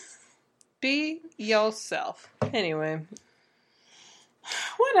 Be yourself. Anyway,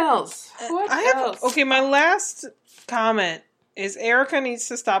 what else? Okay, my last comment is Erica needs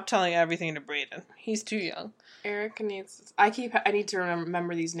to stop telling everything to Brayden. He's too young. Erica needs... I need to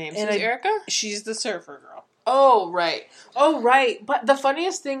remember these names. And Who's Erica? She's the surfer girl. Oh, right. But the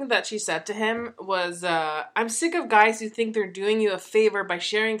funniest thing that she said to him was, I'm sick of guys who think they're doing you a favor by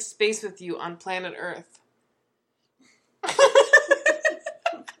sharing space with you on planet Earth.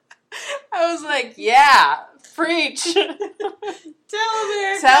 I was like, yeah, preach. Tell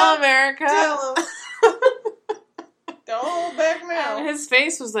America. Tell America. Tell him. Don't hold back now. And his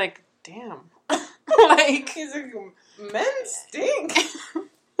face was like, damn. Like, he's like, men stink.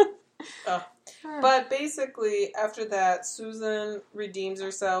 Oh. But basically, after that, Susan redeems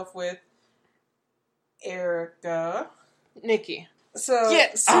herself with Erica. Nikki. So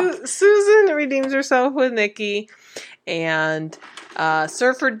Susan redeems herself with Nikki, and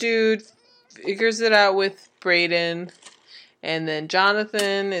Surfer Dude figures it out with Brayden, and then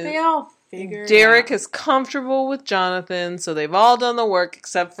Jonathan is... They all figure Derek is comfortable with Jonathan, so they've all done the work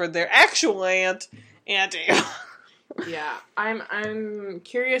except for their actual aunt, Aunt Ava. Yeah, I'm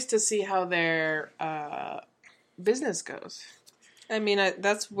curious to see how their business goes. I mean,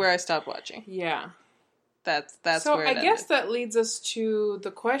 that's where I stopped watching. Yeah, that's so where it I guess ended. that leads us to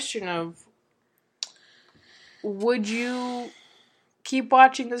the question of: would you keep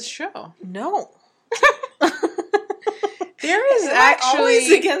watching this show? No. There is actually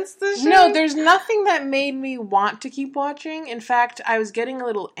always against the show. No, there's nothing that made me want to keep watching. In fact, I was getting a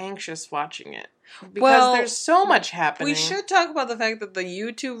little anxious watching it. Because there's so much happening. We should talk about the fact that the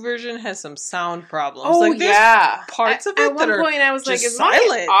YouTube version has some sound problems. Oh, like, yeah. Parts of it at that one are point I was like, is my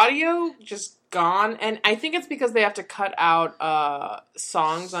silent. audio just gone? And I think it's because they have to cut out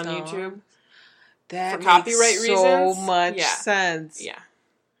songs on YouTube. That for copyright makes reasons. So much sense. Yeah.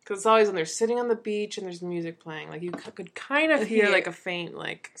 Because it's always when they're sitting on the beach and there's music playing. Like, you could kind of hear, like, a faint,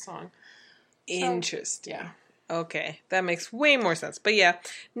 like, song. Interesting. Yeah. Okay, that makes way more sense. But yeah,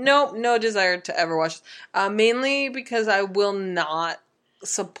 no desire to ever watch this. Mainly because I will not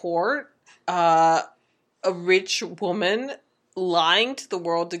support a rich woman lying to the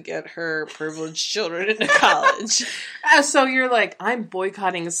world to get her privileged children into college. So you're like, I'm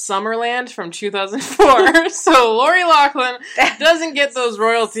boycotting Summerland from 2004, so Lori Loughlin doesn't get those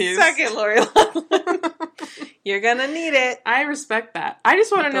royalties. Second, Lori Loughlin. You're gonna need it. I respect that. I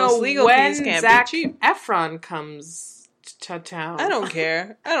just want to know when Zac Efron comes to town. I don't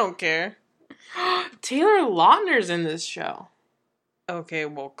care. Taylor Lautner's in this show. Okay,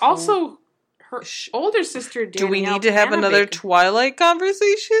 well, cool. Also, her older sister, Danielle. Do we need to have another Twilight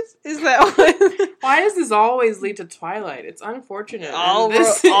conversation? Is that what? Why does this always lead to Twilight? It's unfortunate. All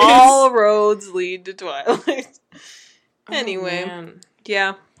roads lead to Twilight. Anyway,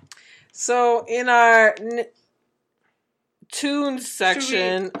 yeah. So in our tunes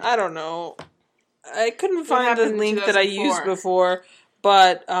section, I don't know. I couldn't find the link that I used before,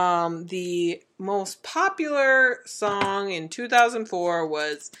 but the most popular song in 2004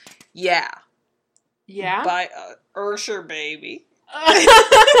 was "Yeah." Yeah? By Usher Baby. Yeah!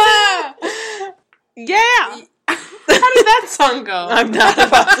 How did that song go? I'm not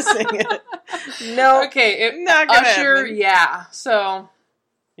about to sing it. No. Okay, not gonna Usher, happen. yeah. So,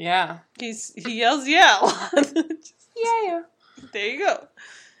 yeah. He yells yeah a lot. Yeah. There you go.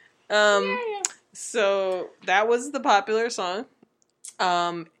 So that was the popular song.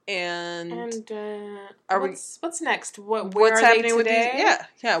 What's next? What's happening with these?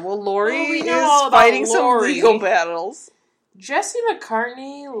 Yeah. Well, Lori is fighting some legal battles. Jesse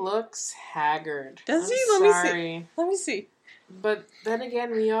McCartney looks haggard. Does he? Let me see. But then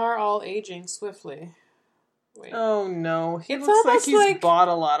again, we are all aging swiftly. Wait. Oh no, he looks like he's bought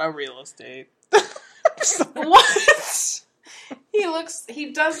a lot of real estate. What?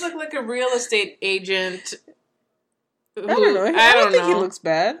 He does look like a real estate agent. I don't know. I don't think he looks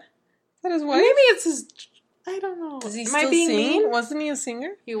bad. Is that his wife? Maybe it's his... I don't know. Does he still sing? Wasn't he a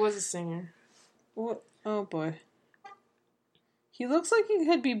singer? He was a singer. What? Oh boy. He looks like he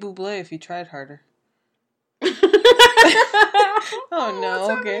could be Bublé if he tried harder. Oh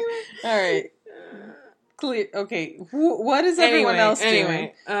no, okay. Alright. Clear. Okay. What is everyone else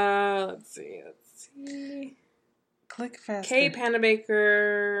doing? Let's see. Click faster. Kay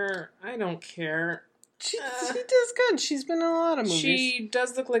Panabaker. I don't care. She does good. She's been in a lot of movies. She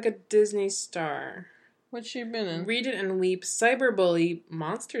does look like a Disney star. What's she been in? Read It and Weep, Cyberbully,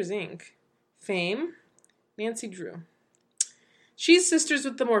 Monsters, Inc., Fame, Nancy Drew. She's sisters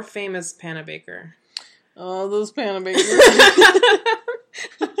with the more famous Panabaker. Oh, those Panabakers.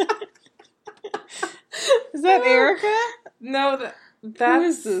 Is that Erica? No, that's... Who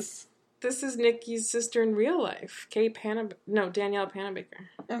is this? This is Nikki's sister in real life, Danielle Panabaker.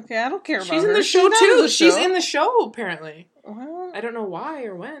 Okay, I don't care about her. She's in the show too. She's in the show apparently. Well, I don't know why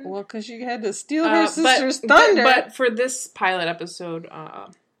or when. Well, because she had to steal her sister's thunder. But for this pilot episode,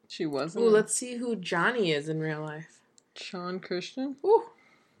 she wasn't. Ooh, let's see who Johnny is in real life. Sean Christian.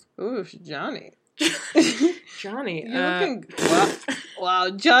 Ooh, Johnny. Johnny. You're looking. Wow,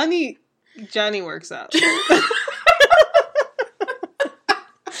 Johnny works out.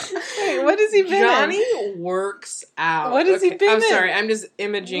 Wait, what has he been Johnny works out. What has he been in? I'm sorry, I'm just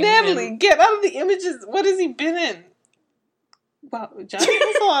imaging Natalie, him. get out of the images. What has he been in? Wow, Johnny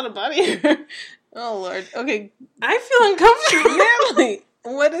has a lot of body hair. Oh, Lord. Okay. I feel uncomfortable. Natalie,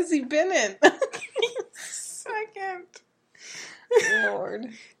 what has he been in? Second. Lord.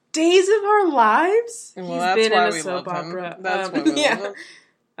 Days of Our Lives? Well, He's that's been why in a we soap love him. opera. That's why we love him.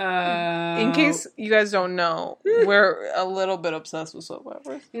 In case you guys don't know, we're a little bit obsessed with soap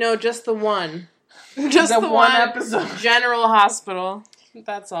operas. No, just the one. Just the one episode. General Hospital.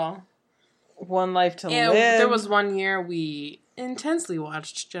 That's all. One Life to Live. There was one year we intensely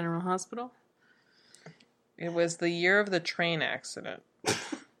watched General Hospital. It was the year of the train accident.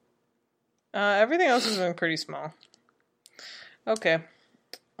 Everything else has been pretty small. Okay.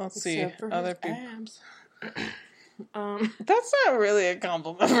 Let's see. Other people. Abs. That's not really a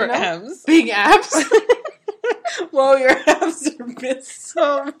compliment for abs. Big abs? Whoa, your abs are big.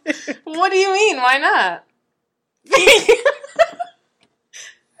 So big. What do you mean? Why not? I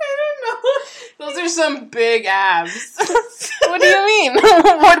don't know. Those are some big abs. What do you mean?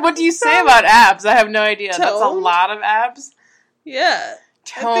 What do you say about abs? I have no idea. Toned? That's a lot of abs? Yeah.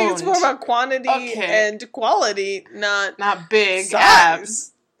 Toned. I think it's more about quantity and quality, not big size. abs.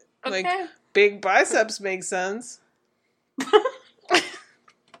 Like, Okay. big biceps make sense.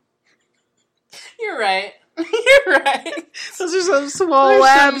 You're right. You're right. Those are some small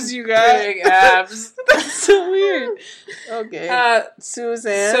abs you got. Big abs. That's so weird. Okay.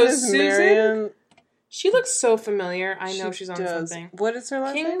 Suzanne so is Susan? Marion. She looks so familiar. I know she's on something. What is her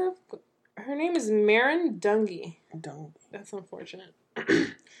last name? Her name is Maren Dungy. Dungy. That's unfortunate.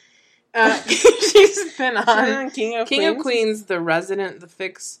 She's been on King of Queens, The Resident, The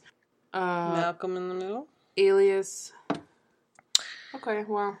Fix, Malcolm in the Middle, Alias. Okay,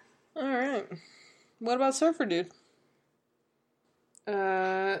 well. Alright. What about Surfer Dude?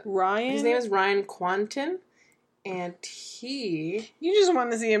 Ryan? His name is Ryan Quanten, and he... You just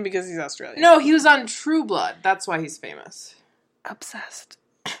want to see him because he's Australian. No, he was on True Blood. That's why he's famous. Obsessed.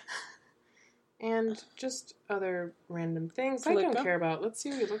 And just other random things I Flicka. don't care about. Let's see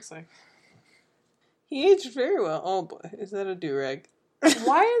what he looks like. He aged very well. Oh boy, is that a do-rag?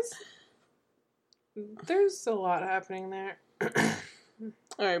 Why is... There's a lot happening there.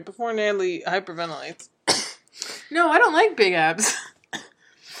 Alright, before Natalie hyperventilates. No, I don't like big abs.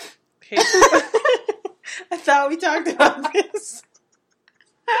 Okay. I thought we talked about this.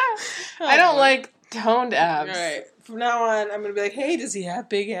 I don't like toned abs. Alright, from now on, I'm going to be like, hey, does he have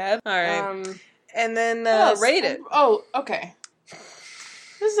big abs? Alright. And then rate it. Oh, okay.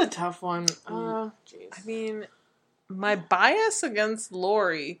 This is a tough one. Jeez. I mean, my bias against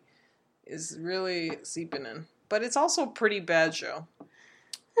Lori is really seeping in. But it's also a pretty bad show.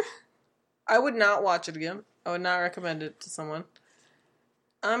 I would not watch it again. I would not recommend it to someone.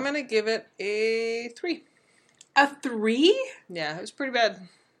 I'm going to give it a 3. A 3? Yeah, it was pretty bad.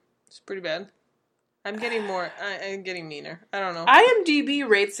 It's pretty bad. I'm getting I'm getting meaner. I don't know. IMDb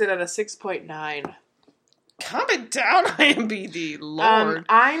rates it at a 6.9. Calm it down, IMDb. Lord.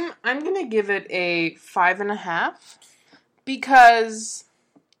 I'm gonna give it a 5.5 because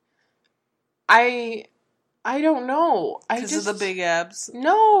I don't know. Because of the big abs.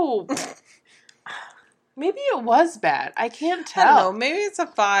 No. Maybe it was bad. I can't tell. I don't know. Maybe it's a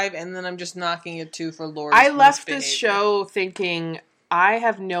 5, and then I'm just knocking it 2 for Lori's I left misbehavior. this show thinking I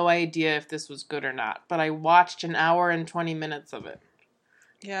have no idea if this was good or not, but I watched an hour and 20 minutes of it.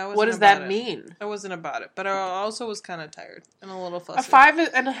 Yeah, I wasn't what does about that it. mean? I wasn't about it, but I also was kind of tired and a little fussy. A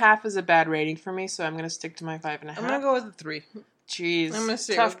 5.5 is a bad rating for me, so I'm going to stick to my 5.5. I'm going to go with a 3. Jeez, I'm gonna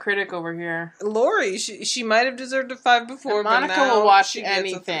stay tough with... critic over here. Lori, she might have deserved a 5 before, and Monica but now will watch she gets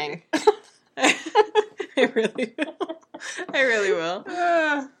anything. I really will. I really will.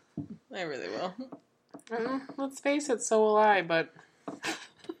 I really will. Let's face it, so will I, but...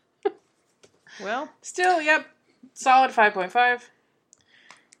 Well. Still, yep. Solid 5.5.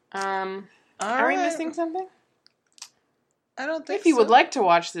 Are we right. missing something? I don't think If you would like to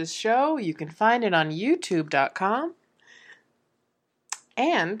watch this show, you can find it on youtube.com.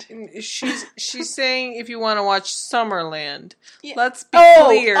 And she's saying if you want to watch Summerland. Yeah. Let's be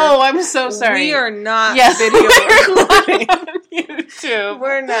clear. Oh, I'm so sorry. We are not video recording on YouTube.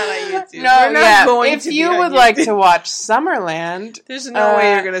 We're not on YouTube. No, we're not going if to you be would on like YouTube. to watch Summerland, there's no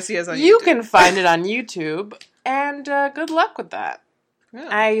way you're going to see us on YouTube. You can find it on YouTube, and good luck with that. Yeah.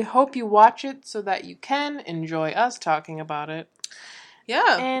 I hope you watch it so that you can enjoy us talking about it.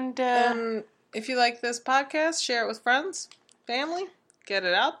 Yeah. And if you like this podcast, share it with friends, family, get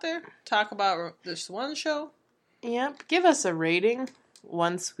it out there, talk about this one show. Yep, give us a rating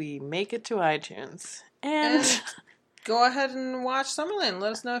once we make it to iTunes. And go ahead and watch Summerland.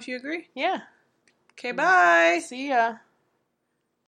 Let us know if you agree. Yeah. Okay, bye. See ya.